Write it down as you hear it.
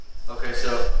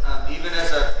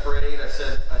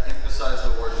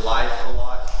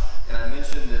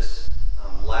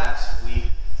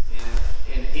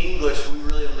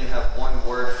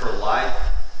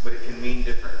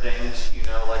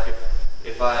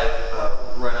if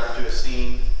I run up to a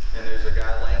scene and there's a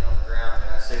guy laying on the ground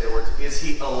and I say the words, is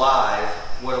he alive?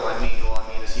 What do I mean? Well,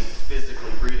 I mean, is he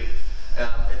physically breathing?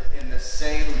 In the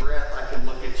same breath, I can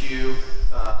look at you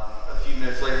a few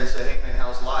minutes later and say, hey man,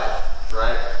 how's life?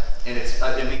 Right? And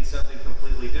it means something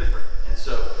completely different. And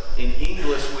so in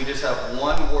English, we just have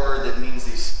one word that means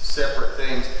these separate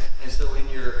things. And so in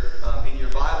your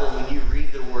Bible, when you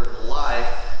read the word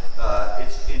life,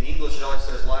 it's in English it always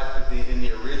says life, but in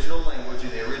the original language, in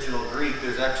the original Greek,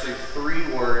 there's actually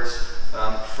 3 words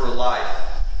for life.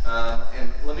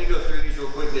 And let me go through these real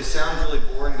quick. This sounds really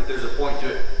boring, but there's a point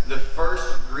to it. The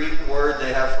first Greek word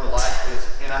they have for life is,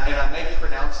 and I may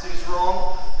pronounce these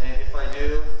wrong, and if I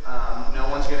do, no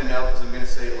one's going to know because I'm going to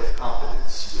say it with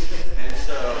confidence. And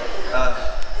so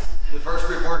the first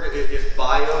Greek word is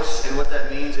bios, and what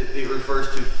that means, it refers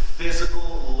to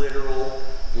physical, literal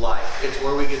life. It's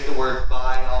where we get the word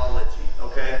biology,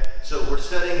 okay? So we're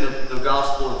studying the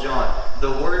Gospel of John.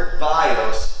 The word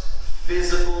bios,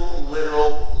 physical,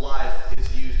 literal life,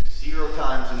 is used 0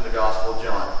 times in the Gospel of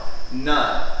John.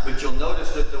 None. But you'll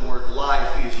notice that the word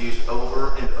life is used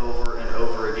over and over and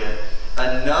over again.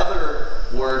 Another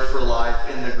word for life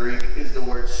in the Greek is the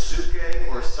word psyche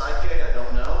or psyche, I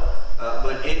don't know.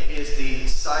 But it is the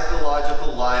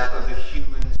psychological life of the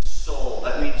human soul.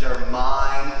 That means our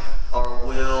mind, our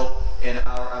will, and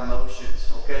our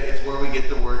emotions. Okay? It's where we get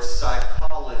the word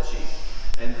psychology.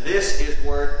 And this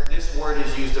word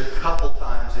is used a couple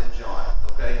times in John.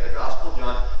 Okay? In the Gospel of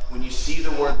John, when you see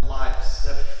the word life,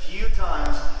 a few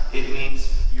times it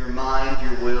means your mind,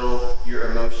 your will,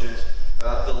 your emotions.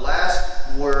 The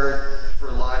last word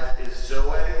for life is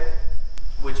zoe,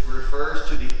 which refers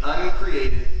to the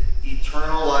uncreated,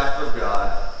 eternal life of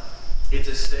God. It's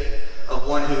a state of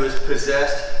one who is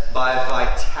possessed by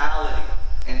vitality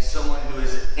and someone who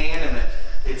is animate.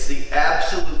 It's the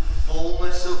absolute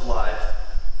fullness of life,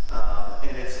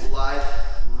 and it's life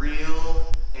real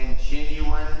and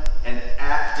genuine and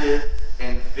active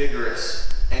and vigorous.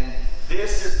 And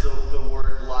this is the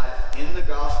word life. In the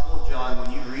Gospel of John,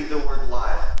 when you read the word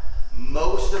life,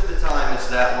 most of the time it's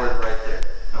that word right there.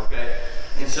 Okay?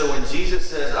 And so when Jesus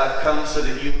says, I've come so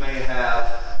that you may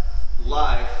have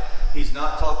life, he's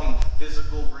not talking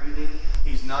physical breathing.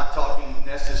 He's not talking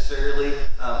necessarily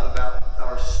about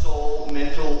our soul,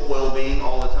 mental well-being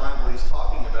all the time. What he's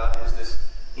talking about is this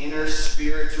inner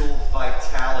spiritual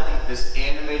vitality, this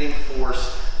animating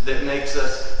force that makes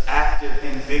us active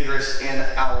and vigorous in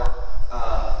our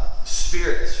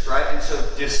spirits, right? And so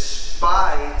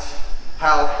despite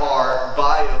how our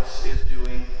bios is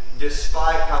doing,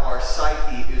 despite how our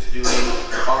psyche is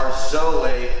doing, our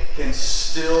zoe can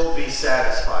still be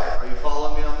satisfied. Are you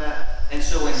following me on that? And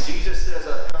so when Jesus says,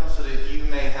 I've come so that you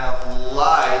may have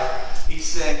life, he's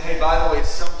saying, hey, by the way,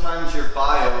 sometimes your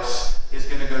bios is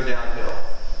going to go downhill.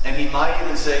 And he might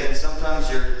even say, and sometimes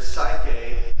your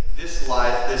psyche, this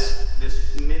life,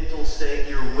 this mental state,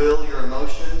 your will, your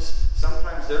emotions,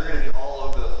 sometimes they're going to be all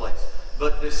over the place.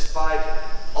 But despite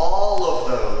all of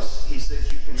those, he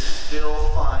says you can still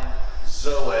find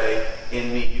zoe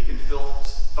in me. You can still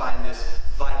find this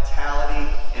vitality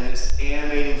and this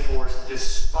animating force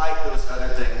despite those other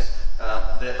things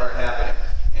that are happening.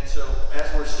 And so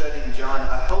as we're studying John,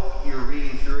 I hope you're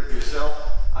reading through it yourself.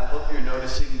 I hope you're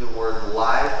noticing the word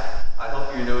life. I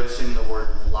hope you're noticing the word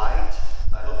light.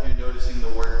 I hope you're noticing the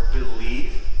word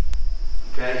believe.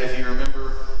 Okay, if you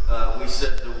remember, we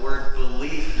said the word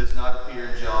belief does not appear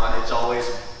in John. It's always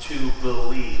to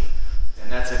believe.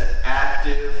 And that's an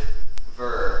active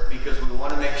verb because we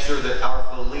want to make sure that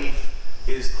our belief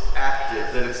is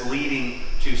active, that it's leading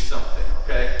to something.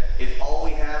 Okay? If all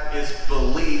we have is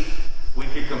belief, we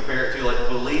could compare it to like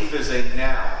belief is a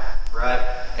noun, right?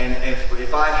 And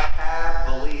if I have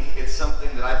belief, it's something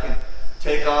that I can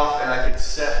take off and I can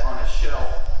set on a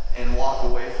shelf and walk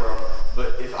away from.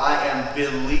 But if I am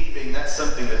believing, that's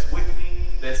something that's with me,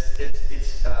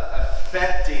 it's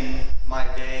affecting my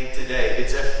day to day.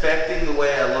 It's affecting the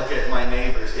way I look at my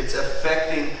neighbors. It's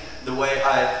affecting the way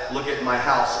I look at my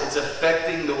house. It's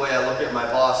affecting the way I look at my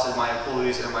boss and my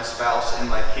employees and my spouse and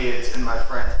my kids and my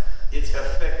friends. It's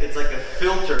like a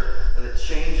filter that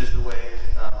changes the way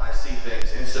I see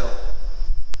things. And so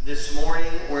this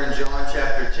morning we're in John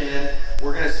chapter 10.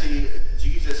 We're going to see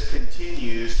Jesus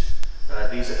continues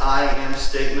these I am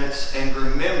statements. And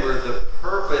remember, the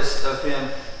purpose of him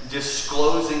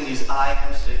disclosing these I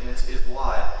am statements is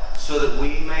why? So that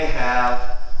we may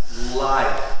have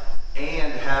life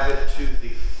and have it to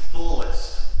the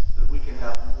fullest. That we can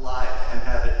have life and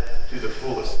have it to the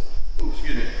fullest. Ooh,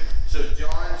 excuse me. So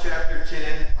John chapter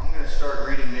 10, I'm going to start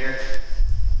reading there.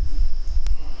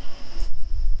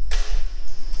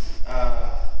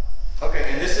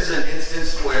 Okay, and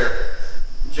instance where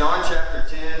John chapter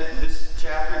 10, this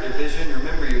chapter division,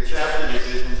 remember your chapter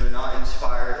divisions are not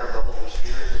inspired of the Holy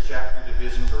Spirit. The chapter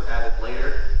divisions were added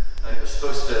later, and it was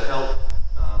supposed to help.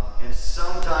 And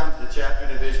sometimes the chapter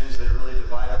divisions, they really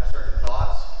divide up certain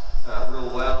thoughts real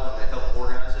well, and they help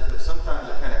organize it. But sometimes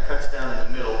it kind of cuts down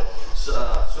in the middle. So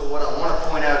what I want to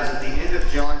point out is at the end of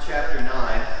John chapter 9,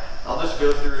 I'll just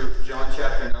go through John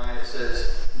chapter 9. It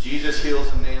says, Jesus heals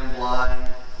a man blind.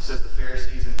 It says the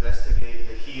Pharisees investigate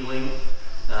the healing.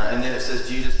 And then it says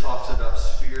Jesus talks about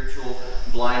spiritual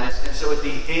blindness. And so at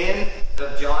the end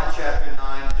of John chapter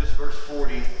 9, just verse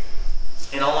 40,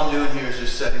 and all I'm doing here is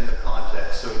just setting the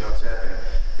context so we know what's happening.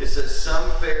 It says,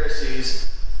 some Pharisees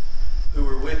who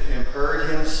were with him heard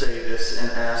him say this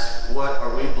and asked, what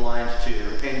are we blind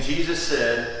to? And Jesus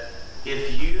said,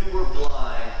 if you were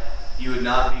blind, you would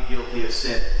not be guilty of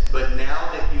sin. But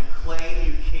now that you claim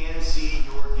you can see,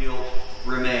 your guilt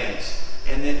remains.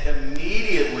 And then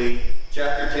immediately,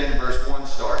 chapter 10, verse 1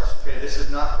 starts. Okay, this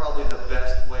is not probably the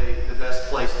best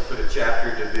place to put a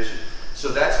chapter division. So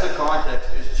that's the context,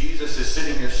 is Jesus is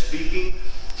sitting here speaking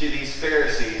to these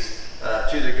Pharisees,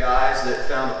 to the guys that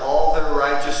found all their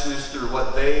righteousness through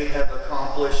what they have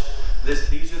accomplished.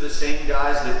 These are the same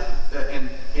guys that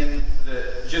in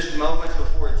the just moments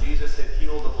before Jesus had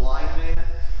healed a blind man,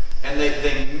 and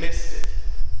they missed it,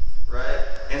 right?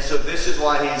 And so this is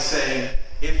why he's saying,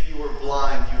 if you were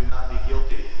blind, you would not be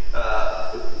guilty,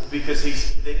 because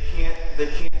they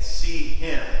can't see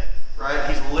him, right?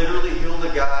 He's literally healed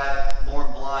a guy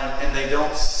born blind, and they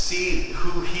don't see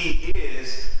who he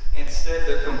is. Instead,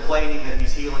 they're complaining that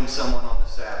he's healing someone on the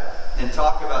Sabbath. And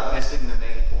talk about missing the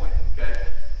main point, okay?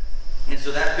 And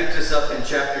so that picks us up in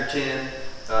chapter 10,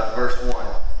 verse 1.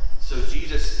 So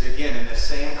Jesus, again, in the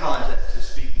same context, is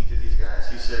speaking to these guys.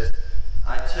 He says,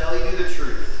 I tell you the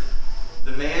truth.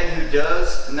 The man who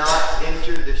does not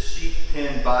enter the sheep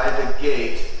pen by the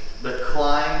gate, but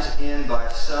climbs in by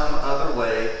some other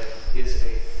way, is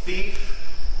a thief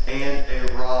and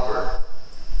a robber.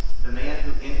 The man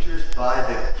who enters by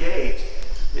the gate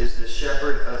is the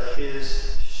shepherd of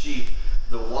his sheep.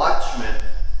 The watchman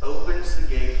opens the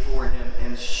gate for him,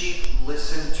 and sheep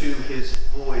listen to his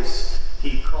voice.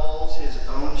 He calls his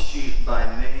own sheep by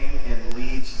name and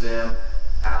leads them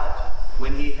out.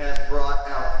 When he has brought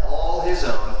out all his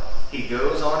own, he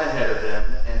goes on ahead of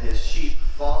them, and his sheep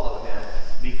follow him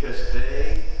because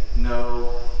they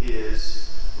know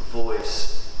his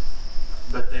voice.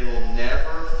 But they will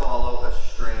never follow a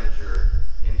stranger.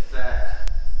 In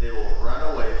fact, they will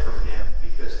run away from him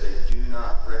because they do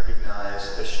not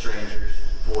recognize a stranger's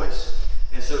voice.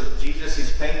 And so Jesus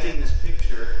is painting this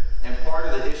picture, and part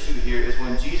of the issue here is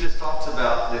when Jesus talks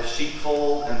about the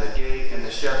sheepfold and the gate and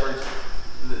the shepherds,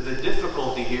 the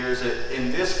difficulty here is that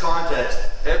in this context,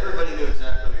 everybody knew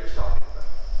exactly what he was talking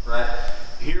about, right?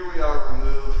 Here we are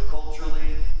removed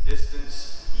culturally,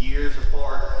 distance, years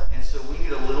apart, and so we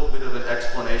need a little bit of an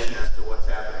explanation as to what's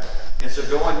happening. And so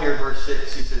go on here, verse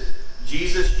 6, he says,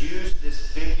 Jesus used this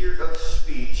figure of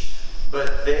speech,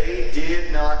 but they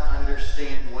did not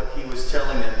understand what he was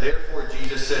telling them. Therefore,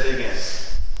 Jesus said again.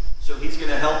 So he's going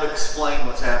to help explain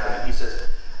what's happening. He says,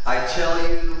 I tell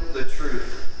you the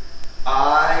truth.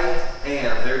 I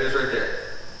am, there it is right there,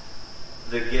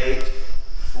 the gate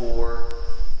for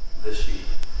the sheep.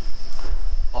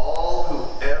 All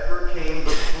who ever came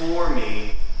before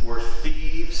me were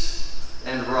thieves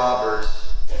and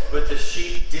robbers, but the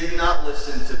sheep did not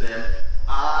listen to them.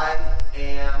 I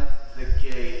am the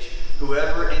gate.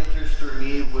 Whoever enters through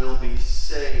me will be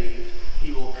saved.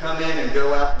 He will come in and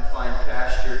go out and find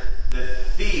pasture. The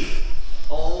thief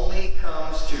only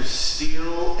comes to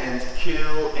steal and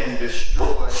kill and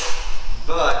destroy.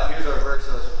 But, here's our verse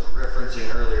I was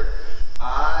referencing earlier.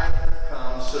 I have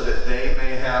come so that they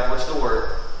may have, what's the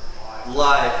word?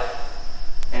 Life,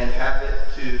 and have it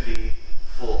to the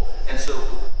full. And so,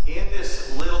 in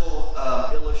this little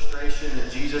illustration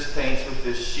that Jesus paints with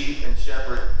this sheep and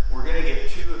shepherd, we're going to get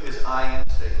two of his I am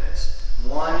statements.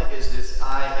 One is this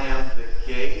I am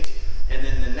the gate, and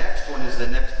then the next one is the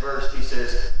next verse. He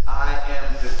says, I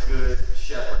am the good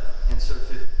shepherd. And so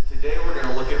today we're going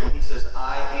to look at when he says,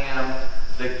 I am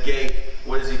the gate.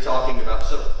 What is he talking about?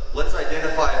 So let's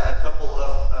identify a couple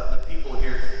of the people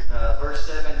here. Verse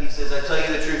 7, he says, I tell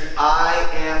you the truth, I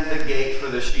am the gate for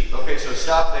the sheep. Okay, so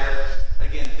stop there.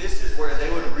 Again, this is where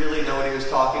they would really know what he was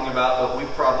talking about, but we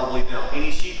probably don't.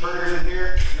 Any sheep herders in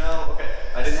here? No? Okay.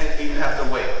 I didn't even have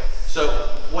to wait. So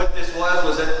what this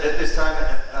was at this time,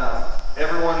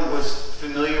 everyone was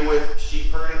familiar with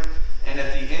sheep herding. And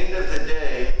at the end of the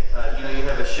day, you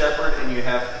have a shepherd and you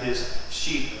have his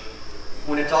sheep.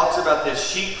 When it talks about this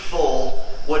sheepfold,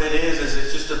 what it is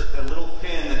it's just a little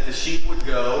pen that the sheep would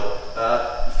go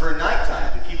for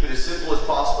nighttime to keep it as simple as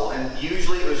possible. And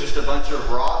usually it was just a bunch of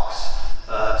rocks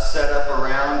set up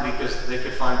around because they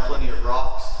could find plenty of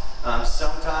rocks.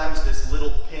 Sometimes this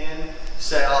little pin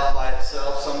sat off by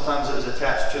itself. Sometimes it was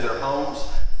attached to their homes.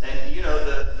 And you know,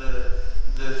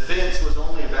 the fence was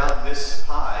only about this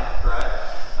high,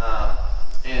 right?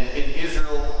 And in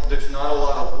Israel, there's not a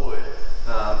lot of wood.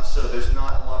 So there's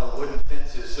not a lot of wooden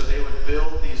fences. So they would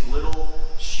build these little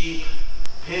sheep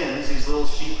pens, these little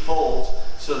sheep folds,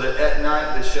 so that at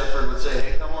night the shepherd would say,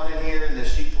 hey, come on in here, and the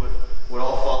sheep would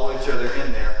all follow each other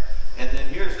in there. And then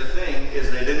here's the thing, is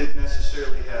they didn't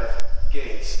necessarily have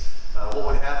gates. What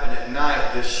would happen at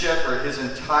night, the shepherd, his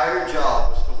entire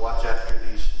job was to watch after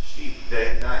these sheep day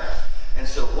and night. And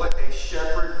so what a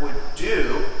shepherd would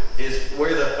do is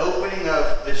where the opening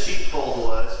of the sheepfold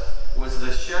was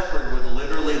the shepherd would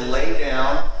literally lay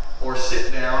down or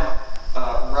sit down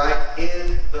right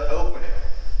in the opening.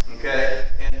 Okay?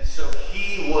 And so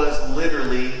he was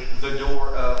literally the door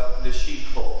of the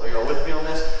sheepfold. Are you all with me on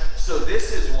this? So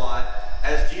this is why,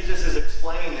 as Jesus is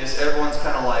explaining this, everyone's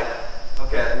kind of like,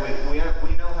 okay,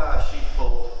 we know how a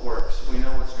sheepfold works. We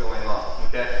know what's going on.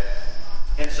 Okay?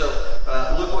 And so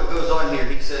look what goes on here.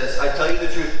 He says, I tell you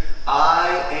the truth, I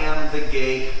am the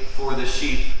gate for the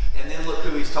sheep. And then look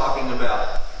who he's talking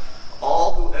about.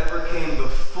 All who ever came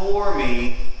before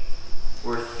me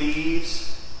were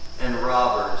thieves and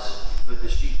robbers, but the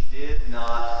sheep did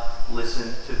not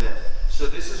listen to them. So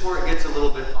this is where it gets a little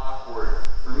bit awkward.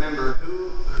 Remember,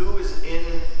 who is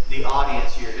in the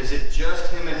audience here? Is it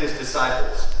just him and his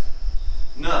disciples?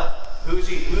 No. Who's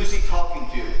he talking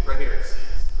to right here?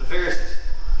 The Pharisees.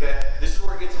 Okay? This is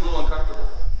where it gets a little uncomfortable.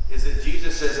 Is that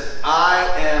Jesus says, I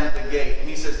am the gate. And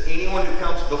he says, anyone who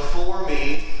comes before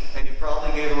me, and he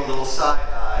probably gave him a little side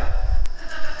eye,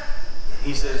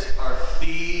 he says, are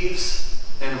thieves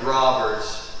and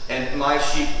robbers, and my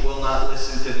sheep will not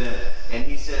listen to them. And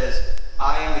he says,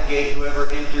 I am the gate. Whoever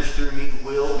enters through me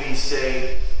will be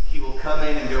saved. He will come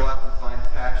in and go out and find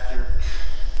pasture.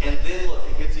 And then look,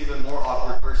 it gets even more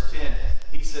awkward. Verse 10,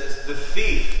 he says, the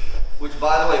thief, which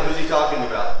by the way, who's he talking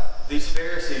about? These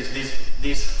Pharisees,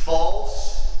 these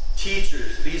false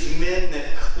teachers, these men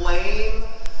that claim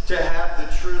to have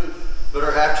the truth, but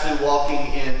are actually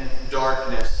walking in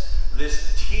darkness.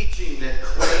 This teaching that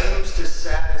claims to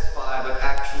satisfy, but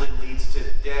actually leads to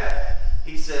death.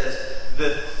 He says,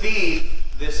 the thief,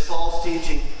 this false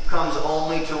teaching, comes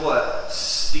only to what?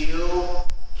 Steal,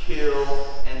 kill,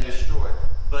 and destroy.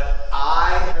 But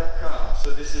I have come,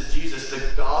 so this is Jesus, the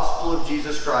gospel of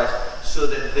Jesus Christ, so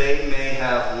that they may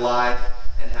have life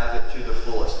and have it to the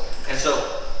fullest. And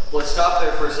so, let's stop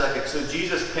there for a second. So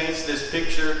Jesus paints this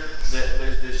picture that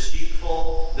there's this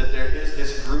sheepfold, that there is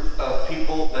this group of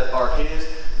people that are his,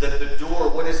 that the door,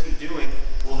 what is he doing?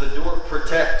 Well, the door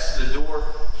protects. The door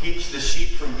keeps the sheep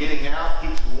from getting out,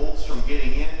 keeps wolves from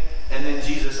getting in. And then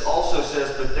Jesus also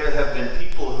says that there have been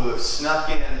people who have snuck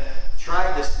in,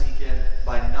 tried to sneak in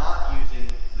by not using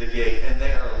the gate. And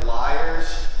they are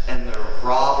liars, and they're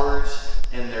robbers,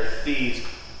 and they're thieves.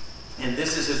 And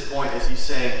this is his point, as he's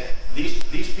saying,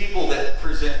 these people that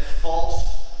present false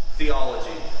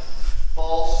theology,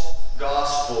 false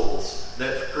gospels,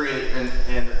 that create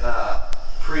and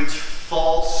preach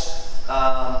false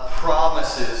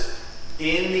promises,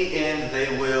 in the end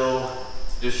they will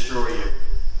destroy you.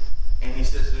 And he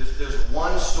says there's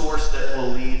one source that will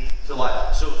lead to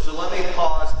life. So let me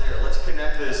pause there. Let's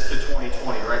connect this to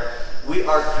 2020, right? We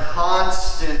are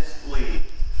constantly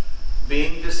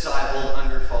being discipled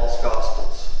under false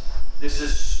gospels. This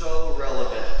is so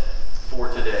relevant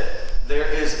for today.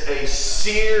 There is a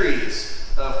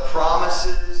series of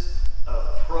promises,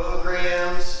 of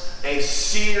programs, a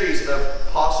series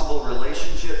of possible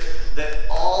relationships that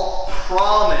all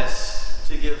promise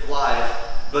to give life,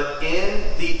 but in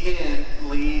the end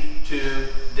lead to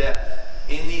death.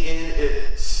 In the end,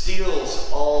 it steals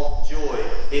all joy.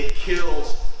 It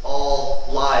kills all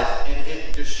life, and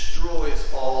it destroys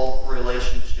all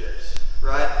relationships.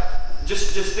 Right?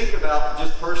 Just think about,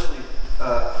 just personally,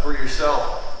 for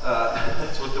yourself.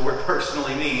 That's what the word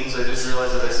personally means. I just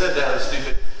realized that I said that. I was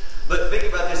stupid. But think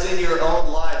about this in your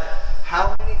own life.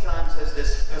 How many times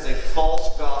has a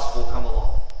false gospel come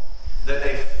along? That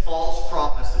a false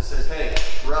promise that says, hey,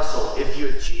 Russell, if you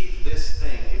achieve this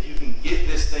thing, if you can get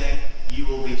this thing, you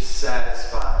will be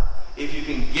satisfied. If you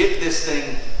can get this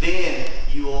thing, then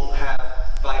you will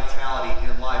have vitality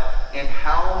in life. And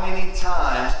how many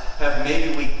times have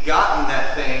maybe we gotten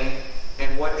that thing,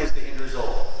 and what is the end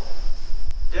result?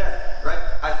 Death, right?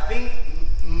 I think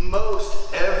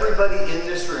most everybody in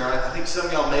this room, I think some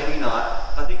of y'all maybe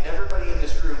not, I think everybody in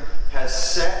this room has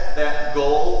set that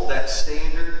goal, that that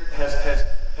standard, has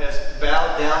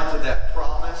bowed down to that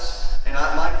promise. And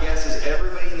my guess is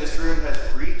everybody in this room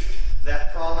has reached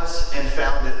that promise and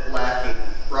found it lacking,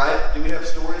 right? Do we have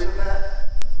stories of that?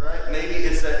 Right? Maybe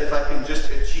it's that if I can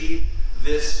just achieve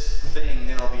this thing,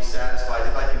 then I'll be satisfied.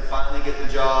 If I can finally get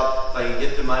the job, if I can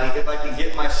get the money, if I can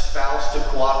get my spouse to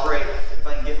cooperate, if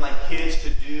I can get my kids to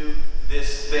do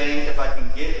this thing, if I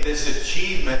can get this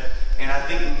achievement. And I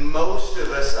think most of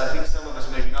us, I think some of us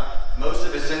maybe not, most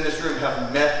of us in this room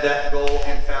have met that goal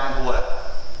and found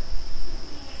what?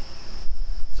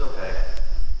 It's okay.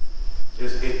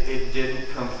 It didn't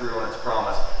come through on its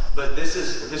promise. But this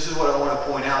is what I want to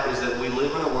point out, is that we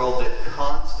live in a world that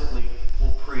constantly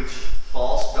will preach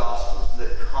false gospels, that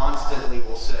constantly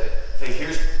will say, hey,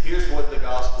 here's what the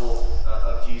gospel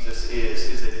of Jesus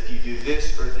is that if you do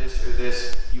this or this or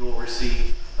this, you will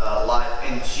receive life.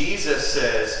 And Jesus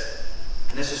says,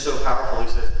 and this is so powerful, he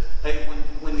says, hey,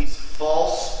 when these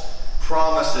false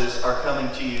promises are coming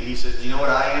to you, he says, do you know what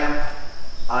I am?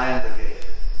 I am the gate.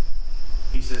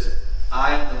 He says,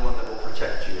 I am the one that will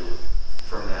protect you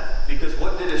from that. Because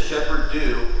what did a shepherd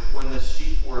do when the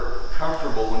sheep were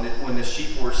comfortable, when the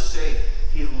sheep were safe?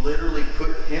 He literally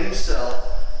put himself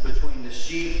between the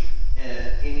sheep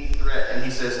and any threat. And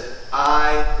he says,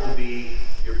 I will be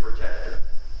your protector.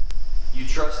 You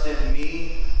trust in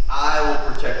me, I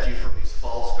will protect you from these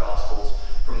false gospels,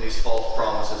 from these false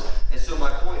promises. And so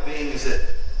my point being is that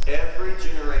every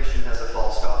generation has a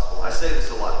false gospel. I say this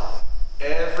a lot.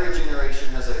 Every generation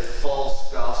has a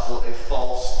false gospel, a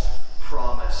false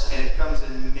promise, and it comes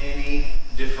in many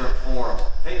different forms.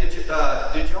 Hey, did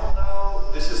y'all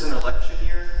know this is an election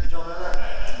year? Did y'all know that?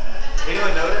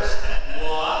 Anyone notice?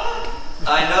 What?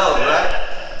 I know,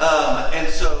 right? And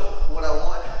so what I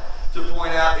want to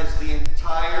point out is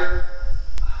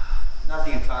not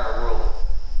the entire world.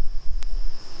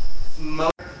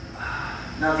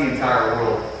 Not the entire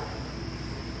world.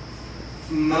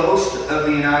 Most of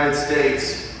the United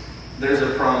States, there's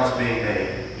a promise being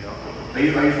made. Are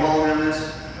you following on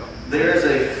this? There's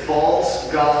a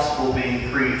false gospel being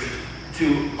preached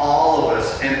to all of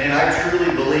us. And I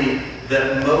truly believe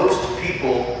that most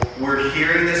people were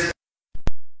hearing this.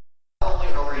 Not only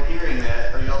are we hearing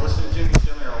that, are y'all listening to me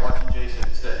still, or are watching Jason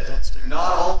instead?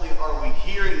 Not only are we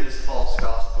hearing this false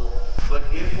gospel, but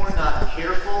if we're not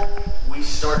careful, we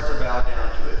start to bow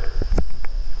down to it.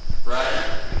 Right?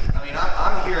 I mean,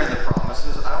 I'm hearing the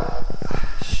promises.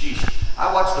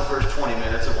 I watched the first 20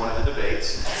 minutes of one of the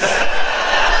debates.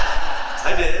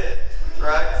 I did,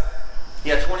 right?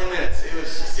 Yeah, 20 minutes.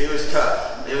 It was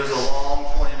tough. It was a long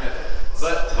 20 minutes.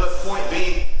 But point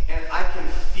being, and I can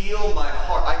feel my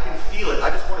heart. I can feel it. I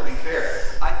just want to be fair.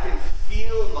 I can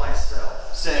feel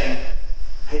myself saying,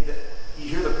 hey, you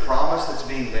hear the promise that's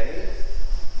being made?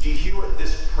 Do you hear what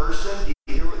this person, do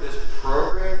you hear what this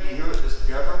program, do you hear what this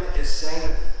government is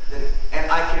saying? And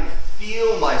I can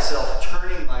feel myself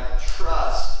turning my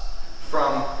trust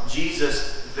from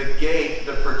Jesus, the gate,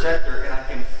 the protector, and I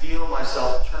can feel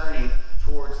myself turning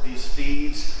towards these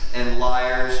thieves and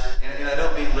liars. And I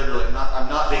don't mean literally. I'm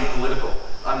not being political.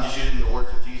 I'm just using the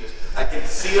words of Jesus. I can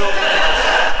feel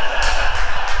myself.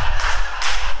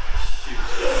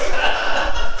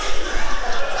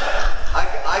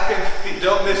 I can feel,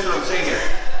 don't miss what I'm saying here.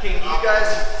 Can you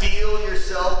guys feel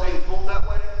yourself being pulled that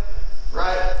way?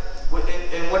 Right?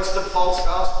 And what's the false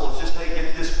gospel? It's just, hey,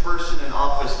 get this person in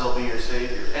office, they'll be your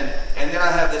savior. And then I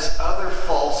have this other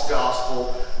false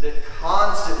gospel that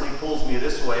constantly pulls me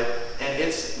this way, and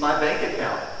it's my bank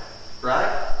account,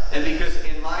 right? And because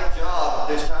in my job,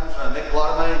 there's times when I make a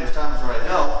lot of money, there's times when I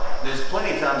don't, there's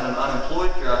plenty of times I'm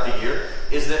unemployed throughout the year,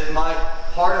 is that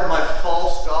part of my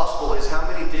false gospel is how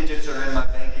many digits are in my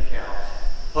bank account.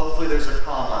 Hopefully there's a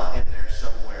comma in there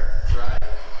somewhere, right?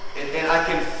 And I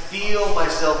can feel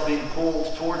myself being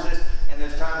pulled towards this. And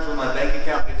there's times when my bank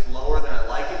account gets lower than I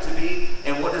like it to be.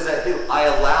 And what does that do? I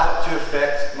allow it to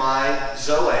affect my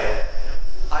Zoe.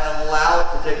 I allow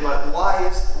it to take my... Why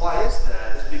is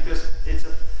that? It's because it's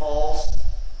a false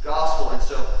gospel. And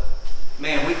so,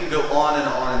 man, we can go on and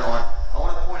on and on. I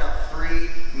want to point out 3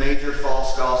 major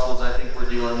false gospels I think we're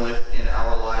dealing with in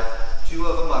our life. 2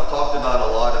 of them I've talked about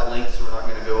a lot at length, so we're not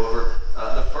going to go over.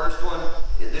 The first one,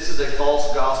 this is a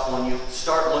false gospel, and you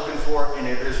start looking for it, and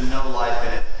there's no life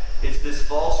in it. It's this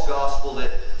false gospel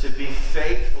that to be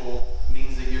faithful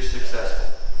means that you're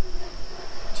successful.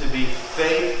 To be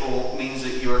faithful means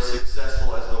that you are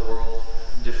successful as the world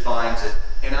defines it.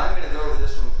 And I'm going to go over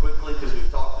this one quickly because we've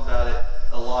talked about it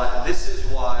a lot. This is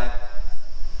why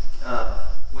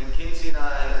when Kinsey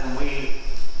and when we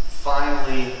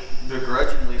finally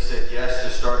begrudgingly said yes to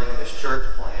starting this church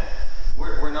plant,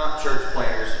 we're not church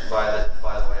planners by the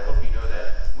way. I hope you know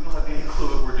that. We don't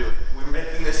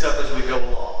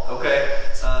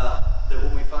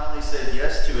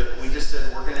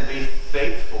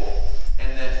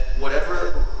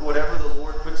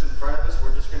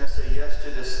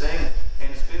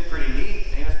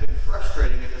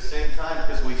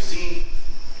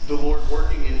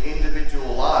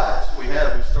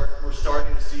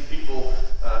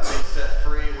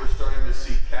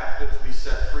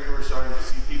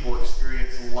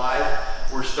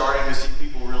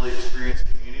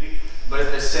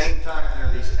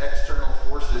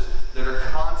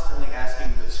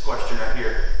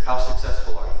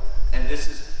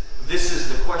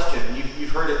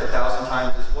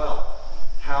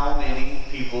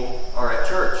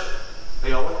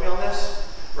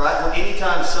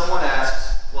anytime someone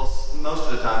asks, well, most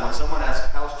of the time, when someone asks,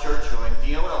 how's church going? Do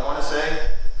you know what I want to say?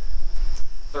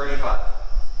 35.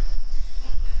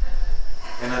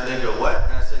 And they go, what?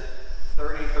 And I said,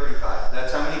 30, 35.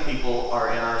 That's how many people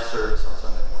are in our service on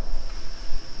Sunday morning.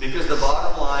 Because the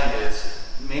bottom line is,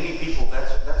 many people,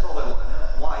 that's all they want to know.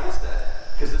 Why is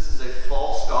that? Because this is a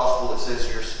false gospel that says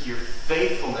your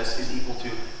faithfulness is equal to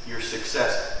your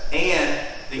success. And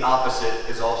the opposite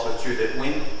is also true, that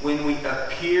when we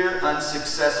appear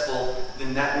unsuccessful,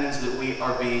 then that means that we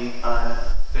are being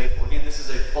unfaithful. Again, this is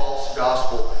a false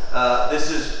gospel. This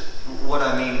is what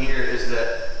I mean here is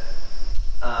that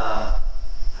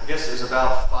I guess it was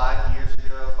about 5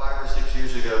 or 6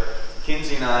 years ago,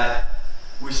 Kinsey and I,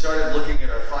 we started looking at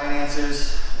our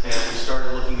finances, and we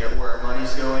started looking at where our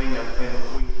money's going,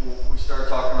 and we started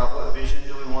talking about what vision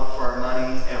do we want for our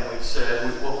money, and we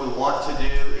said what we want to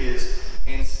do is,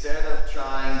 instead of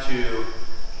trying to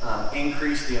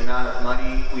increase the amount of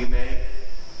money we make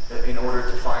in order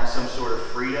to find some sort of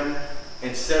freedom,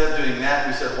 instead of doing that,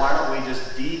 we said, why don't we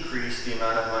just decrease the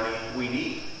amount of money we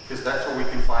need? Because that's where we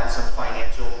can find some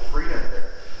financial freedom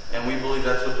there. And we believe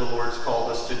that's what the Lord's called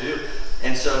us to do.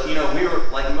 And so, we were,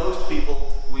 like most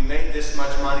people, we made this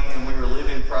much money and we were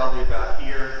living probably about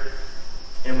here.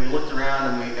 And we looked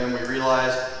around and we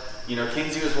realized,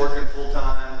 Kinsey was working full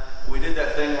time. We did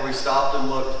that thing where we stopped and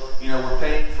looked, we're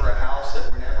paying for a house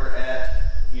that we're never at,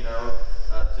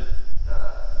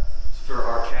 for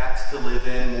our cats to live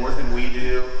in more than we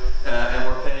do. And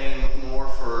we're paying more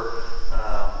for,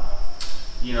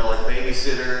 like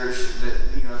babysitters that,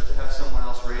 to have someone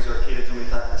else raise our kids. And we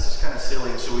thought, this is kind of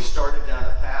silly. And so we started down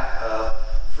a path of,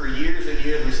 for years and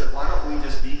years, we said, why don't we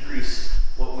just decrease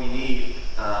what we need?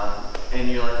 And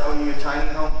you're like, oh, you a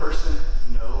tiny home person?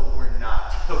 No, we're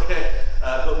not. Okay?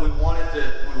 But we wanted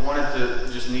to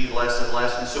just need less and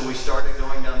less. And so we started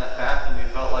going down that path, and we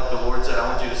felt like the Lord said, I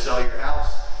want you to sell your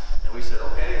house. And we said,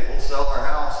 okay, we'll sell our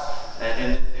house.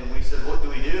 And we said, what do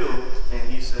we do? And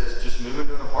he says, just move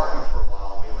into an apartment for a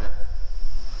while. And we went,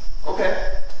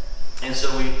 okay. And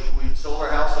so we sold our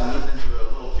house and moved into a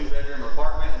little 2-bedroom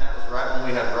apartment, and that was right when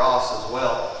we had Ross as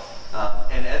well.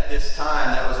 And at this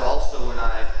time, that was also when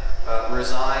I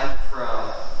resigned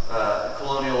from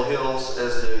Colonial Hills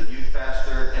as the youth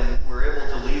pastor, and we're able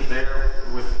to leave there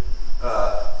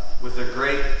with a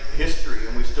great history,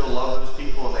 and we still love those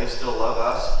people, and they still love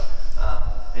us.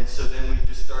 And so then we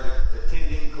just started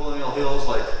attending Colonial Hills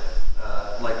like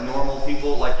normal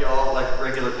people, like y'all, like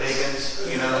regular pagans,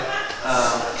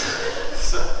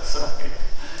 Sorry.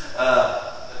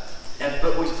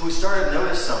 But we started to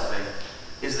notice something,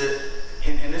 is that,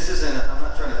 and this isn't, I'm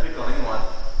not trying to pick on anyone,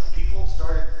 people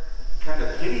started kind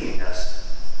of pitying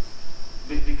us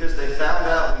because they found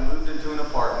out we moved into an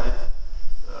apartment,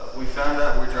 we found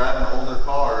out we're driving older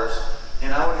cars,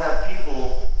 and I would have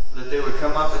people that they would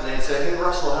come up and they'd say, hey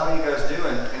Russell, how are you guys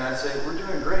doing? And I'd say, we're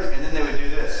doing great. And then they would do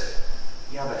this.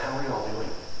 Yeah, but how are y'all doing?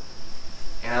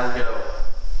 And I would go,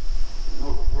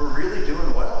 we're really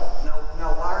doing well.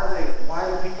 Now why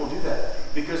do people do that?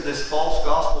 Because this false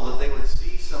gospel that they would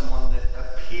see someone that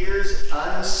appears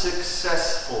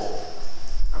unsuccessful.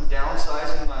 I'm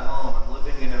downsizing my home. I'm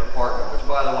living in an apartment, which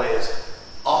by the way is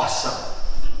awesome.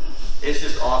 It's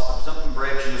just awesome. Something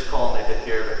breaks, you just call and they take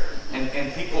care of it.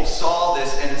 And people saw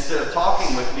this, and instead of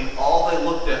talking with me, all they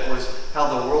looked at was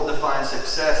how the world defines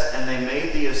success, and they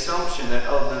made the assumption that,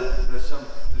 there's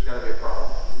got to be a problem.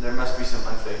 There must be some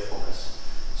unfaithfulness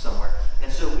somewhere.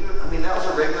 And so that was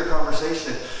a regular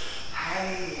conversation.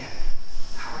 Hey,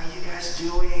 how are you guys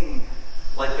doing?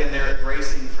 And they're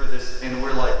bracing for this, and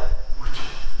we're like,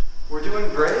 we're doing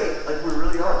great. We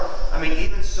really are.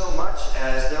 Even so much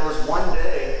as there was one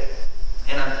day,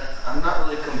 and I'm not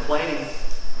really complaining.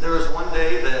 There was one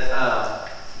day that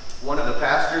one of the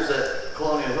pastors at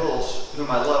Colonial Hills,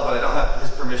 whom I love, but I don't have his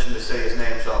permission to say his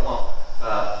name, so I won't.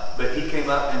 But he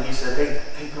came up and he said, hey,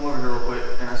 come over here real quick.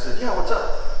 And I said, yeah, what's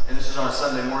up? And this was on a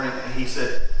Sunday morning, and he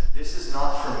said, this is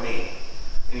not for me.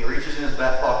 And he reaches in his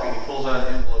back pocket, and he pulls out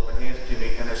an envelope and hands it to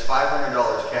me, and there's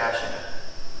 $500 cash in it.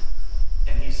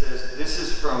 And he says, this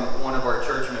is from one of our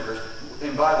church members.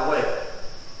 And by the way,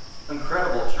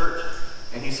 incredible church.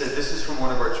 And he said, this is from one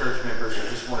of our church members who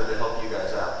just wanted to help you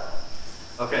guys out.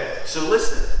 Okay, so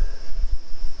listen.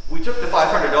 We took the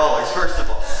 $500, first of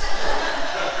all.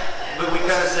 But we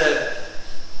kind of said,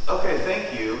 okay,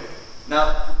 thank you.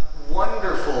 Now,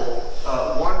 wonderful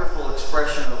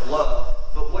expression of love,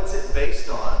 but what's it based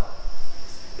on?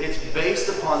 It's based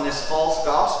upon this false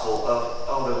gospel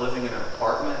of, they're living in an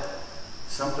apartment.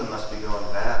 Something must be going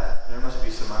bad. There must be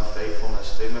some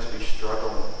unfaithfulness. They must be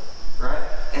struggling. Right?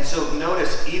 And so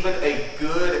notice, even a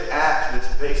good act that's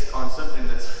based on something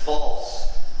that's false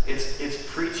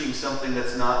something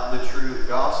that's not the true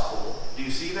gospel. Do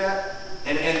you see that?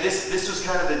 And this was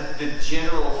kind of the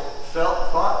general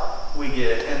thought we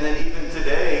get. And then even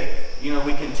today,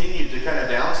 we continue to kind of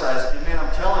downsize. And man,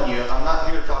 I'm telling you, I'm not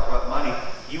here to talk about money.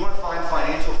 You want to find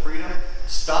financial freedom?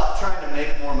 Stop trying to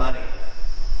make more money.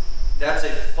 That's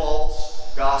a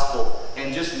false gospel,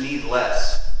 and just need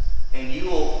less. And you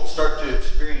will start to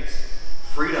experience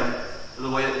freedom the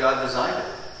way that God designed it,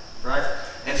 right?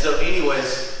 And so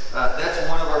anyways, that's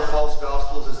one of our false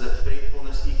gospels, is that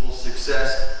faithfulness equals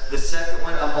success. The second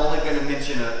one, I'm only going to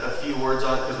mention a few words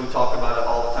on it because we talk about it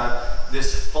all the time.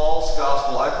 This false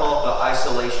gospel, I call it the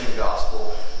isolation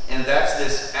gospel. And that's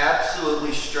this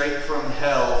absolutely straight from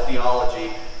hell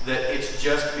theology that it's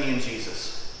just me and Jesus.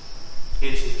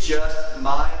 It's just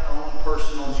my own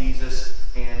personal Jesus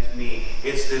and me.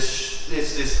 It's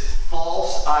this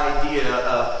false idea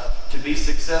of to be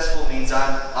successful means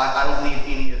I don't need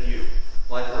any of you.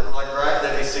 Like right,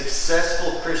 that a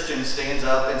successful Christian stands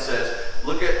up and says,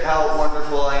 look at how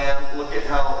wonderful I am, look at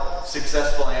how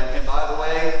successful I am, and by the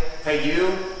way, hey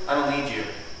you, I don't need you.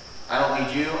 I don't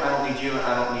need you, I don't need you,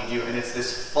 I don't need you. And it's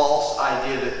this false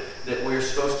idea that we're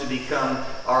supposed to become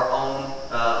our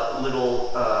own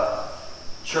little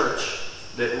church,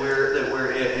 that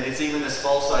we're it. And it's even this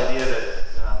false idea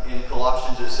that in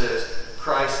Colossians it says,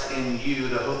 Christ in you,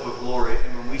 the hope of glory.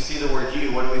 And when we see the word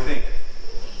you, what do we think?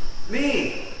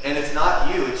 Me. And it's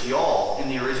not you, it's y'all. In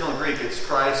the original Greek, it's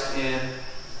Christ in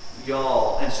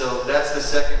y'all. And so that's the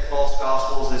second false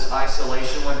gospel, is this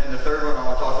isolation one. And the third one I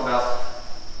want to talk about,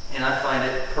 and I find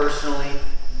it personally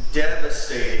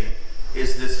devastating,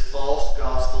 is this false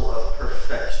gospel of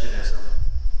perfectionism.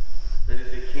 That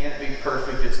if it can't be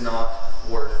perfect, it's not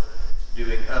worth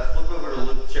doing. Flip over to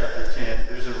Luke chapter 10.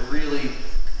 There's a really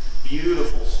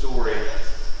beautiful story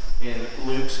in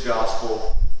Luke's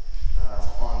gospel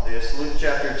on this. Luke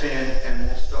chapter 10, and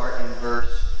we'll start in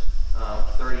verse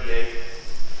 38.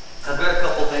 I've got a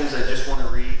couple things I just want to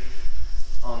read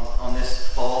on this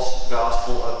false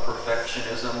gospel of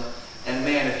perfectionism. And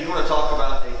man, if you want to talk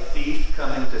about a thief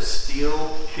coming to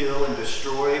steal, kill, and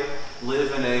destroy,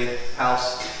 live in a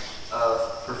house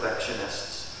of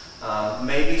perfectionists.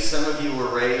 Maybe some of you were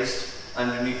raised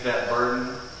underneath that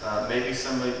burden. Maybe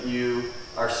some of you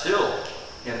are still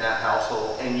in that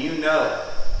household, and you know,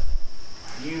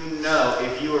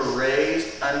 if you were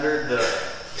raised under the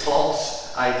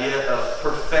false idea of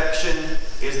perfection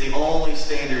is the only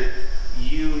standard,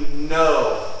 you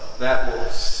know that will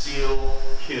steal,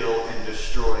 kill, and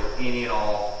destroy any and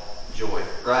all joy,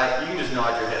 right? You can just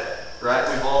nod your head, right?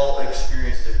 We've all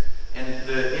experienced it. And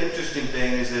the interesting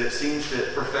thing is that it seems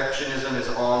that perfectionism is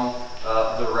on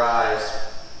the rise.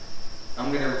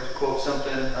 I'm going to quote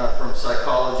something from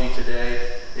Psychology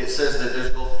Today. It says that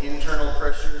there's both internal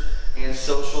pressures and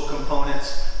social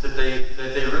components that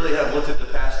they really have looked at the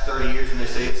past 30 years, and they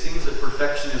say it seems that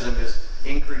perfectionism is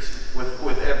increasing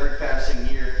with every passing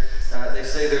year. They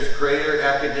say there's greater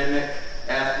academic,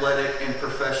 athletic, and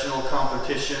professional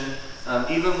competition.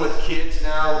 Even with kids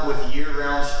now, with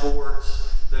year-round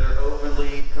sports that are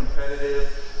overly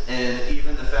competitive, and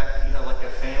even the fact that you have like a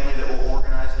family that will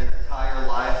organize their entire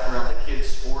life around the kids'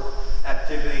 sport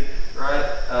activity, right?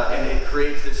 And it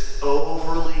creates this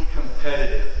overly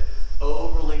competitive,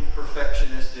 overly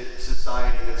perfectionistic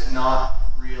society that's not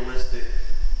realistic.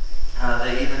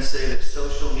 They even say that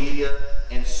social media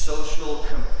and social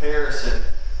comparison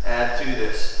add to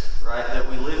this, right? That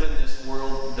we live in this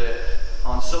world that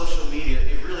on social media,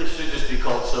 it really should just be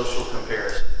called social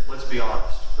comparison. Let's be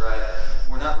honest, right?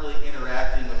 We're not really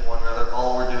interacting with one another.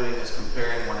 All we're doing is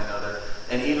comparing one another.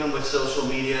 And even with social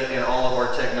media and all of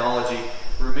our technology,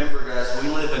 remember guys, we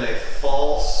live in a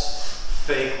false,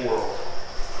 fake world,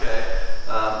 okay?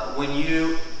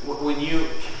 When you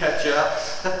catch up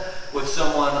with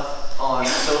someone on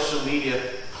social media,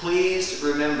 please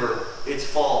remember it's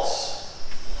false.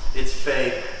 It's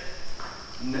fake.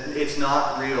 It's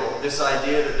not real. This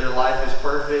idea that their life is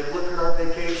perfect. Look at our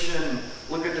vacation.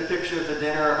 Look at the picture of the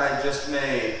dinner I just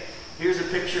made. Here's a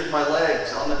picture of my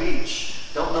legs on the beach.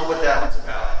 Don't know what that one's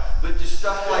about. But just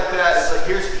stuff like that. It's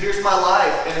like, here's my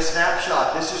life in a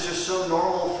snapshot. This is just so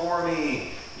normal for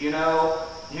me. You know,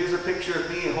 here's a picture of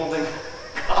me holding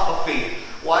coffee.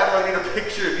 Why do I need a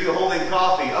picture of you holding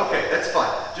coffee? Okay, that's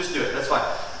fine. Just do it. That's fine.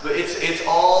 But it's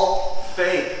all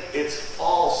fake. It's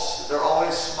false. They're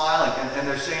always smiling. And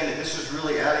they're saying that this is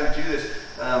really adding to this.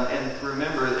 And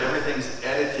remember that everything's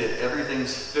edited.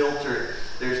 Everything's filtered.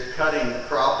 There's cutting,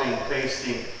 cropping,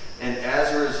 pasting. And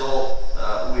as a result,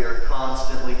 we are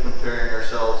constantly comparing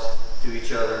ourselves to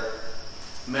each other.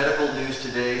 Medical News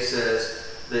Today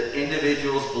says that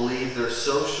individuals believe their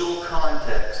social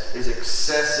context is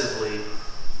excessively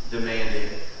demanding,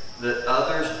 that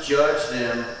others judge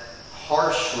them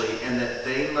harshly, and that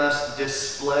they must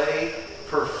display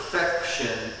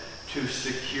perfection to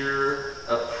secure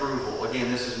approval.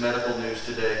 Again, this is medical news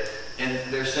today. And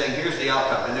they're saying, here's the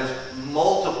outcome. And there's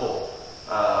multiple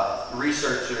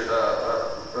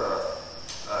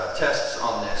tests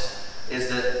on this, is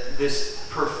that this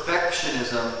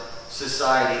perfectionism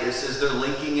society, it says they're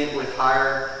linking it with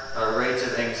higher rates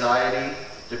of anxiety,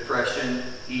 depression,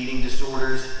 eating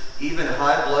disorders, even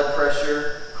high blood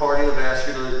pressure,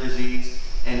 cardiovascular disease,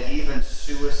 and even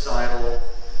suicidal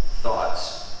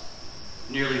thoughts.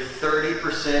 Nearly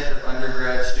 30% of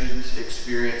undergrad students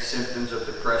experience symptoms of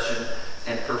depression,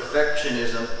 and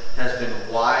perfectionism has been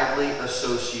widely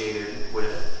associated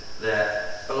with that.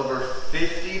 Over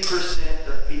 50%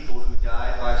 of people who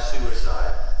died by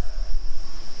suicide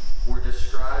were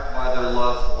described by their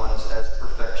loved ones as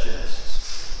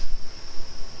perfectionists.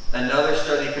 Another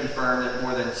study confirmed that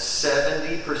more than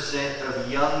 70%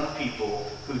 of young people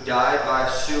who died by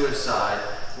suicide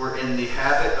were in the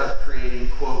habit of creating,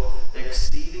 quote,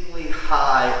 exceedingly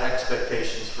high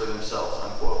expectations for themselves,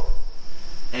 unquote.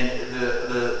 And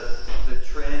the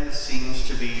trend seems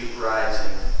to be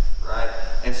rising, right?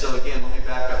 And so again, let me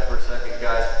back up for a second,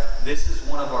 guys. This is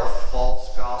one of our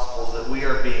false gospels that we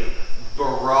are being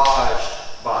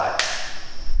barraged by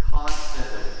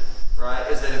constantly, right?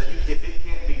 Is that if it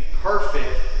can't be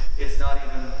perfect, it's not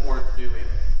even worth doing,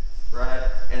 right?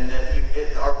 And that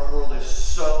our world is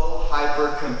so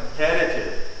hyper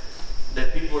competitive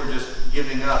that people are just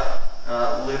giving up,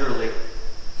 literally.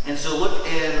 And so look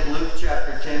in Luke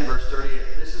chapter 10, verse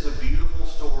 38. This is a beautiful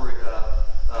story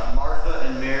of Martha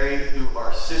and Mary, who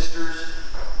are sisters.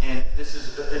 And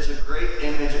it's a great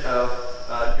image of,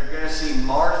 you're going to see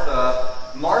Martha.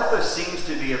 Martha seems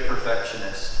to be a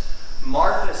perfectionist.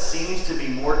 Martha seems to be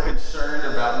more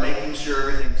concerned about making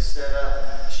sure everything's set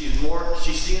up. She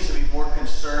seems to be more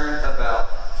concerned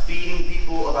about feeding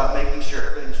people, about making sure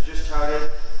everything's just how it is.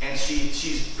 And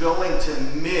she's going to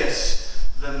miss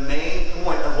the main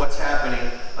point of what's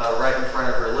happening right in front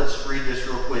of her. Let's read this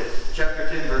real quick. Chapter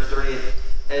 10, verse 38.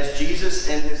 As Jesus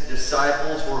and his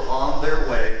disciples were on their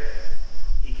way,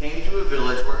 he came to a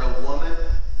village where a woman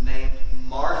named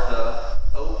Martha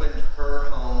opened her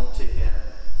home to him.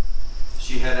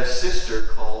 She had a sister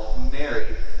called Mary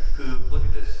who, look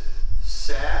at this,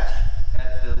 sat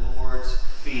at the Lord's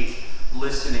feet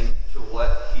listening to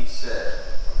what he said.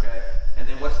 Okay? And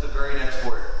then what's the very next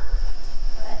word?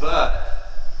 But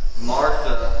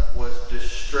Martha was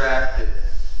distracted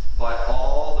by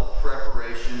all the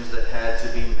preparations that had to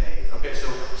be made. Okay,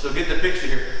 so get the picture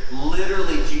here.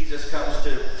 Literally, Jesus comes to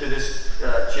this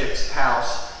chick's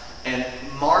house, and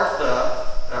Martha,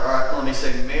 or let me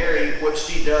say Mary, what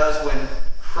she does when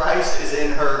Christ is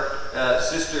in her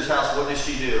sister's house, what does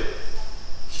she do?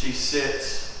 She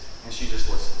sits and she just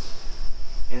listens.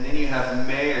 And then you have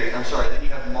then you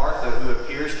have Martha, who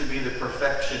appears to be the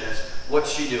perfectionist.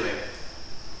 What's she doing?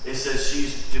 It says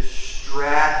she's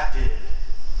distracted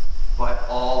by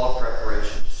all the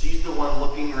preparation. She's the one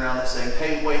looking around and saying,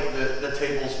 hey, wait, the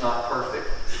table's not perfect.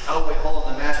 Oh, wait, hold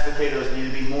on, the mashed potatoes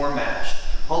need to be more mashed.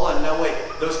 Hold on, no, wait,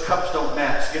 those cups don't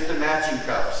match. Get the matching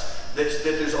cups. That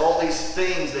there's all these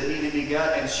things that need to be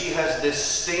done, and she has this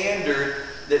standard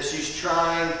that she's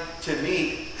trying to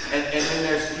meet. And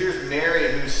then here's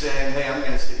Mary, who's saying, hey, I'm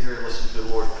going to sit here and listen to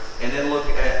the Lord. And then look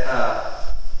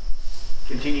at,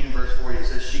 continuing in verse 40, it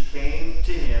says, she came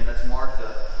to him, that's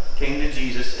Martha, came to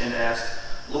Jesus and asked,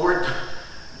 Lord,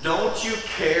 don't you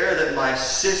care that my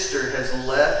sister has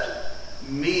left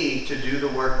me to do the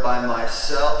work by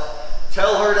myself?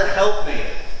 Tell her to help me.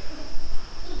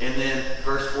 And then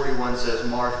verse 41 says,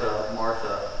 Martha,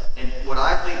 Martha. And what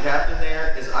I think happened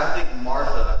there is I think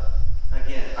Martha,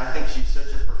 again, I think she's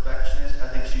such a perfectionist. I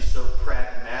think she's so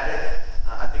pragmatic.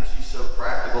 I think she's so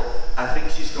practical. I think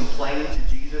she's complaining to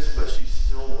Jesus, but she's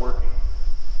still working.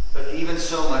 But even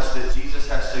so much that Jesus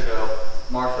has to go,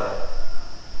 Martha,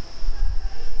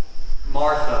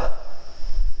 Martha.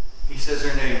 He says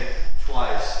her name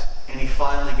twice, and he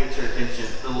finally gets her attention.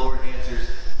 The Lord answers,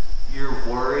 you're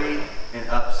worried and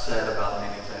upset about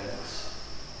many things,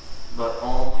 but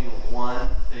only one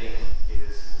thing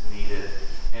is needed.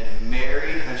 And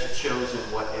Mary has chosen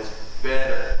what is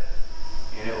better,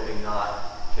 and it will be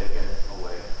not taken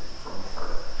away from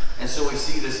her. And so we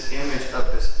see this image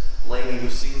of this lady who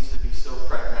seems to be so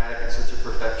pragmatic and such a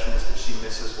perfectionist that she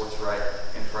misses what's right.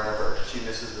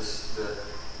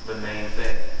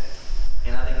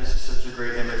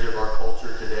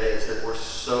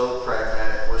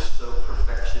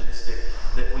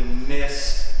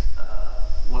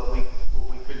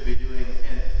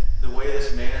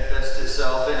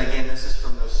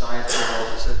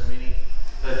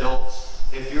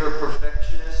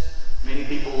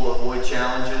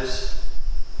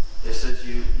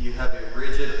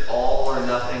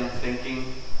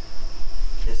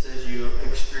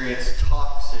 experience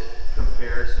toxic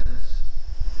comparisons.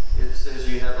 It says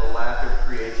you have a lack of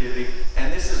creativity.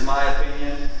 And this is my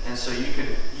opinion, and so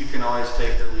you can always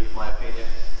take or leave my opinion.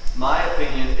 My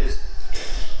opinion is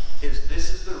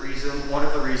this is the reason, one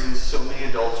of the reasons so many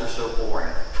adults are so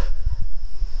boring.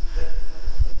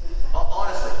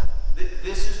 Honestly,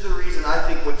 this is the reason I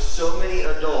think with so many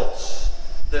adults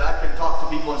that I can talk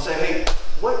to people and say, hey,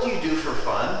 what do you do for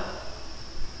fun?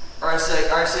 Or I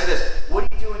say this, what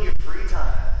do you do in your free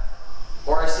time?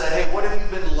 Or I say, hey, what have you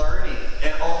been learning?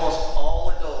 And almost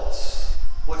all adults,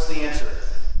 what's the answer?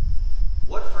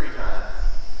 What free time?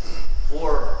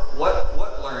 Or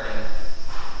what learning?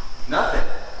 Nothing.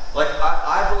 Like,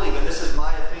 I believe, and this is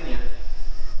my opinion,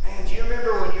 man, do you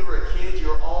remember when you were a kid, you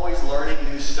were always learning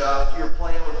new stuff? You were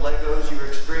playing with Legos, you were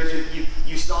experiencing,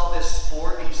 you saw this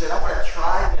sport, and you said, I want to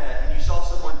try that. And you saw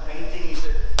someone painting, you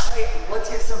said, hey, let's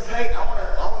get some paint. I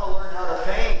want to learn how to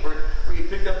paint. Or you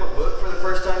picked up a book for the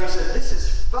first time, you said, this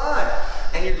is fun.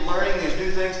 And you're learning these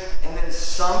new things, and then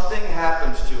something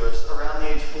happens to us around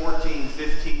the age 14,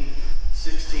 15,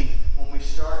 16, when we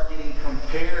start getting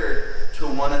compared to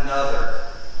one another.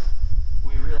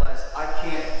 We realize, I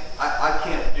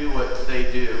can't do what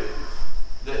they do.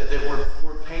 That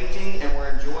we're painting and we're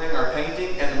enjoying our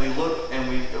painting, and we look and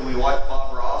we watch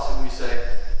Bob Ross and we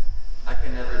say, I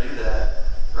can never do that,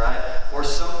 right? Or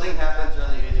something happens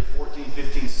around the age of 14,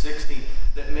 15, 16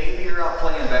 that maybe you're out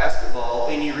playing basketball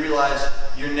and you realize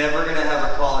you're never going to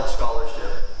have a college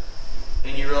scholarship.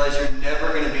 And you realize you're never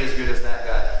going to be as good as that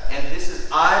guy. And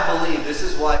I believe this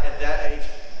is why at that age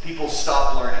people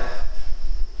stop learning.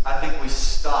 I think we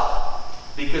stop.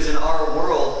 Because in our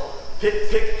world,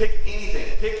 pick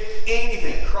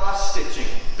anything, cross-stitching,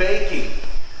 baking.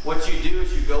 What you do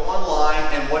is you go online,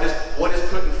 and what is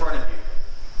put in front of you?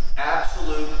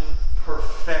 Absolute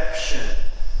perfection.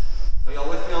 Are y'all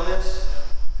with me on this?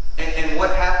 And what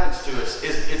happens to us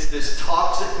is it's this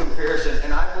toxic comparison,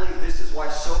 and I believe this is why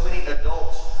so many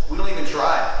adults, we don't even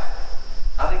try.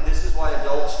 I think this is why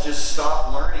adults just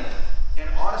stop learning. And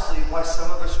honestly, why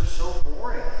some of us are so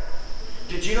boring.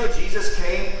 Did you know Jesus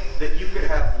came that you could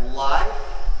have life?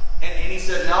 And he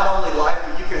said not only life,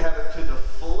 but you could have it to the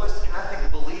fullest. And I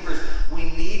think believers,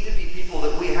 we need to be people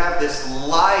that we have this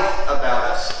life about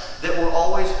us, that we're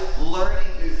always learning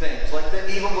new things. Like that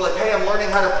even we're like, hey, I'm learning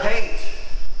how to paint.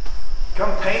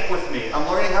 Come paint with me. I'm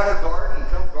learning how to garden.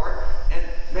 Come garden. And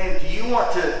man, do you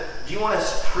want to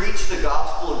preach the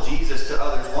gospel of Jesus to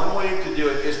others? One way to do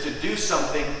it is to do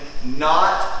something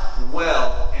not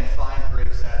well and find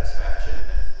great satisfaction in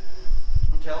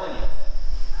it. I'm telling you.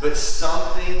 But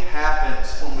something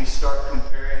happens when we start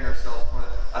comparing ourselves to one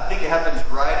another. I think it happens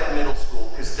right at middle school,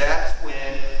 because that's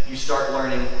when you start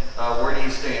learning where do you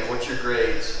stand, what's your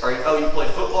grades. You play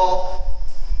football,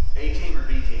 A team or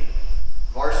B team?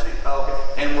 Varsity? Okay.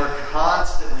 And we're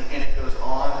constantly, and it goes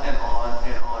on and on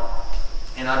and on.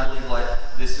 And I believe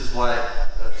this is why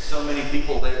so many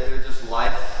people, they're just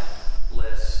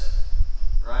lifeless,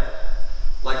 right?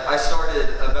 Like I started,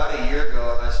 about a year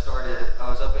ago, I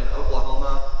was up in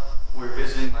Oklahoma. We were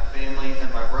visiting my family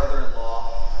and my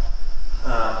brother-in-law.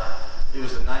 It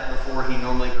was the night before he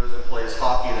normally goes and plays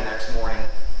hockey the next morning.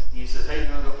 He says, hey, you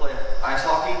want to go play ice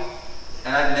hockey?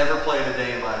 And I've never played a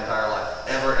day in my entire life.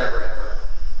 Ever, ever, ever.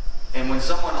 And when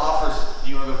someone offers,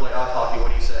 do you want to go play ice hockey, what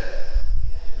do you say?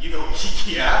 You go,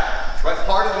 yeah. Right?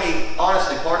 Part of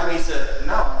me said,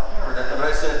 no, I've never done that. But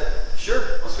I said, sure,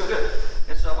 let's go do it.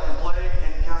 And so I went and played,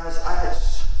 and guys, I had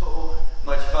so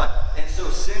much fun. And so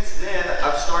since then,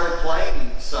 I've started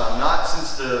playing some, not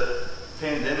since the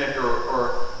pandemic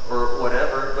or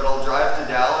whatever, but I'll drive to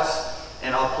Dallas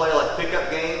and I'll play like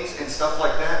pickup games and stuff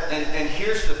like that. And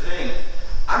here's the thing,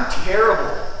 I'm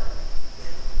terrible.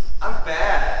 I'm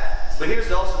bad. But here's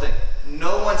the also thing,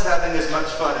 no one's having as much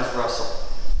fun as Russell.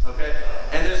 Okay?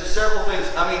 And there's several things,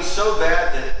 so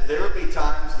bad that there would be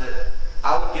times that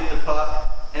I would get the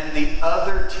puck and the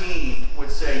other team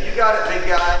would say, you got it, big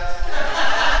guy.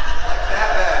 Like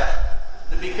that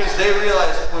bad. Because they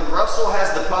realize when Russell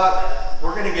has the puck,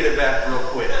 we're going to get it back real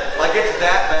quick. Like it's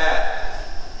that bad.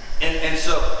 And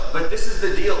so, but this is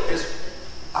the deal, is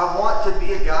I want to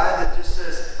be a guy that just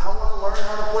says, I want to learn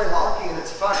how to play hockey and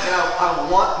it's fun. And I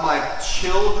want my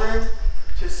children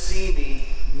to see me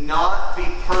not be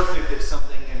perfect at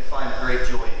something and find great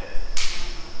joy in it.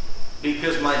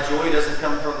 Because my joy doesn't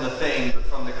come from the thing, but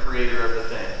from the creator of the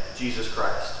thing, Jesus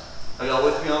Christ. Are y'all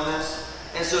with me on this?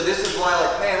 And so this is why,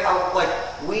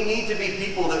 we need to be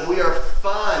people that we are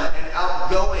fun and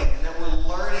outgoing, and that we're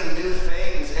learning new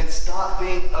things, and stop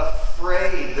being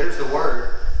afraid. There's the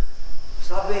word.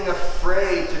 Stop being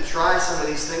afraid to try some of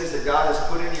these things that God has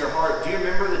put in your heart. Do you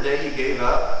remember the day you gave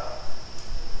up?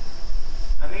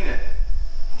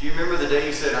 Do you remember the day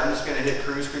you said, I'm just going to hit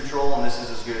cruise control and this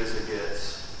is as good as it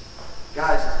gets?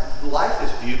 Guys, life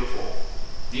is beautiful.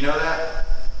 Do you know that?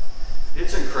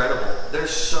 It's incredible. There's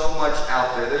so much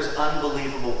out there. There's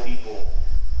unbelievable people.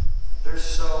 There's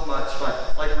so much fun.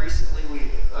 Like recently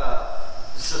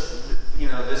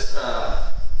this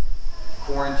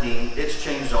quarantine, it's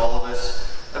changed all of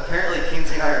us. Apparently,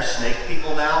 Kinsey and I are snake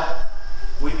people now.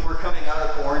 We're coming out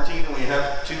of quarantine and we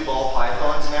have 2 ball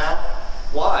pythons now.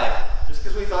 Why? Just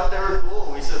because we thought they were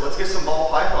cool. We said, let's get some ball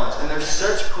pythons. And they're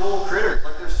such cool critters.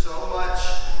 Like, they're so much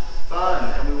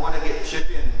fun. And we want to get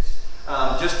chickens.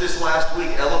 Just this last week,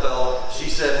 Ellabelle, she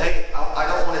said, hey, I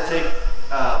don't want to take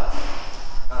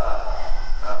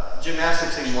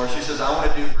gymnastics anymore. She says, I want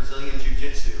to do Brazilian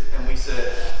Jiu-Jitsu. And we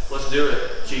said, let's do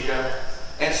it, Chica.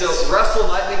 And so Russell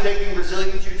might be taking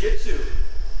Brazilian Jiu-Jitsu.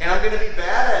 And I'm going to be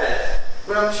bad at it.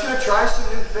 But I'm just going to try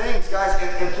some new things, guys.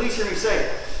 And please hear me say,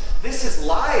 this is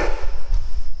life.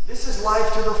 This is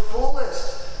life to the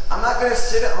fullest. I'm not going to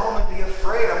sit at home and be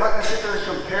afraid. I'm not going to sit there and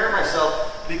compare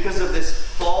myself because of this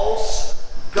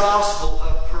false gospel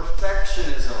of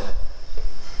perfectionism.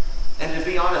 And to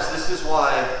be honest, this is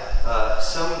why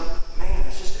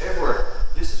it's just everywhere.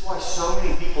 This is why so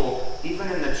many people,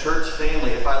 even in the church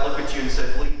family, if I look at you and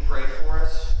said, will you pray for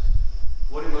us?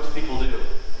 What do most people do?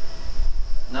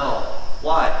 No.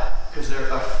 Why? Because they're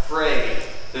afraid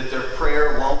that their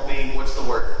prayer won't be, what's the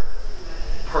word?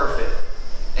 Perfect.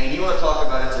 And you want to talk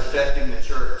about it's affecting the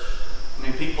church. I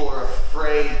mean, people are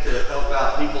afraid to help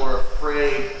out. People are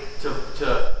afraid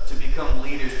to become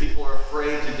leaders. People are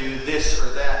afraid to do this or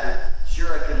that.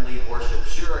 Sure, I can lead worship.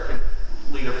 Sure, I can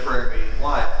lead a prayer meeting.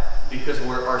 Why? Because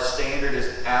our standard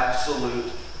is absolute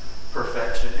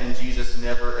perfection. And Jesus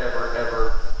never, ever, ever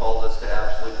called us to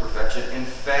absolute perfection. In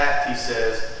fact, he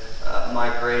says,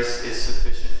 my grace is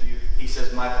sufficient for you. He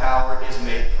says, my power is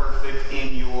made perfect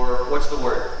in your, what's the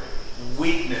word?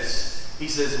 Weakness. He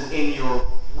says, in your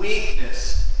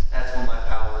weakness, that's when my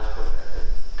power is perfected.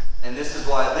 And this is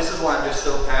why I'm just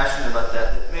so passionate about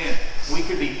that. That, man, we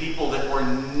could be people that were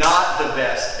not the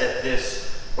best at this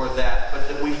or that, but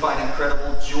that we find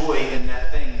incredible joy in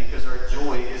that thing because our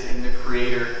joy is in the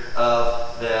creator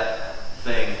of that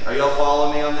thing. Are y'all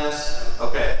following me on this?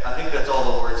 Okay, I think that's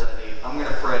all the words I need. I'm going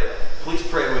to pray. Please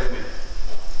pray with me.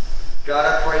 God,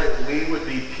 I pray that we would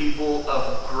be people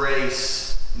of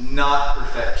grace, not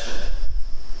perfection.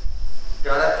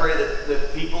 God, I pray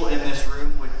that people in this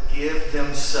room would give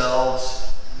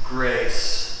themselves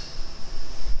grace.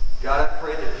 God, I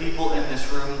pray that people in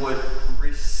this room would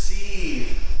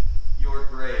receive your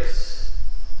grace.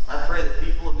 I pray that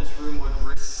people in this room would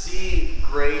receive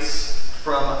grace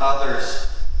from others.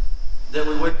 That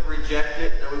we wouldn't reject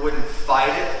it, that we wouldn't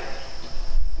fight it,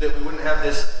 that we wouldn't have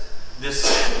this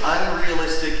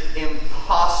unrealistic,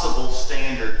 impossible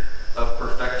standard of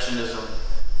perfectionism.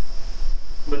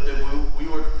 But that we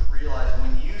would realize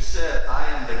when you said, I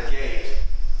am the gate,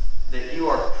 that you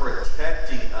are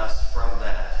protecting us from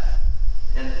that.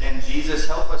 And Jesus,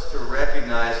 help us to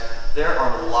recognize there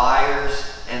are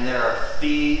liars and there are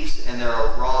thieves and there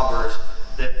are robbers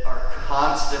that are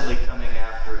constantly coming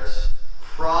after us,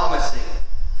 promising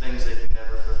things they can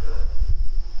never fulfill.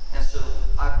 And so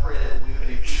I pray that we would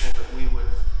be people that we would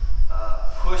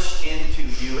push into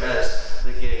you as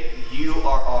the gate. You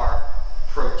are our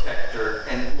protector.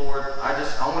 And Lord, I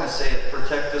want to say it,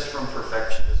 protect us from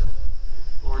perfectionism.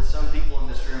 Lord, some people in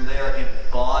this room, they are in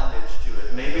bondage to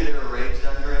it. Maybe they were raised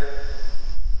under it.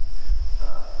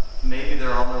 Maybe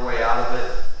they're on their way out of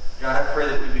it. God, I pray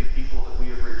that we be people that we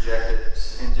have rejected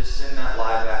and just send that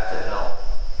lie back to hell.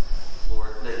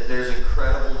 Lord, that there's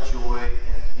incredible joy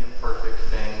in imperfect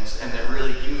things, and that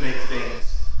really you make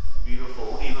things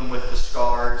beautiful, even with the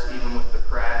scars, even with the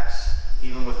cracks,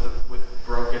 even with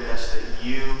brokenness, that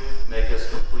you make us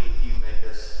complete, you make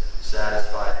us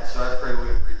satisfied. And so I pray we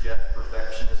would reject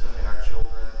perfectionism in our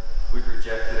children, we'd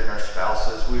reject it in our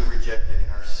spouses, we'd reject it in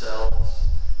ourselves.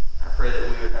 I pray that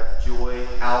we would have joy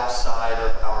outside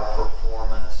of our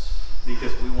performance,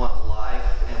 because we want life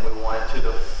and we want it to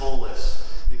the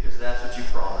fullest, because that's what you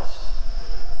promised.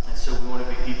 And so we want to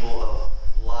be people of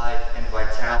life and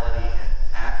vitality and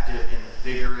active and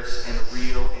vigorous and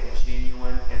real and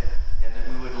genuine, and that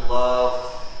we would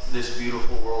love this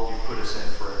beautiful world you put us in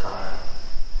for a time.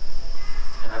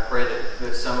 And I pray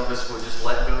that some of us would just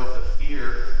let go of the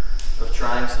fear of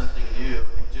trying something new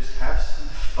and just have some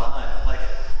fun. Like,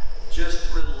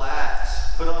 just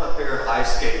relax. Put on a pair of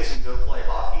ice skates and go play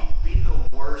hockey. Be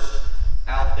the worst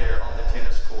out there on the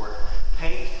tennis court.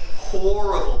 Paint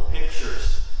horrible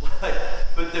pictures.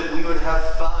 But that we would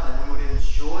have fun and we would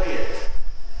enjoy it.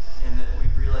 And that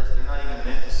we'd realize they're not even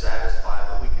meant to satisfy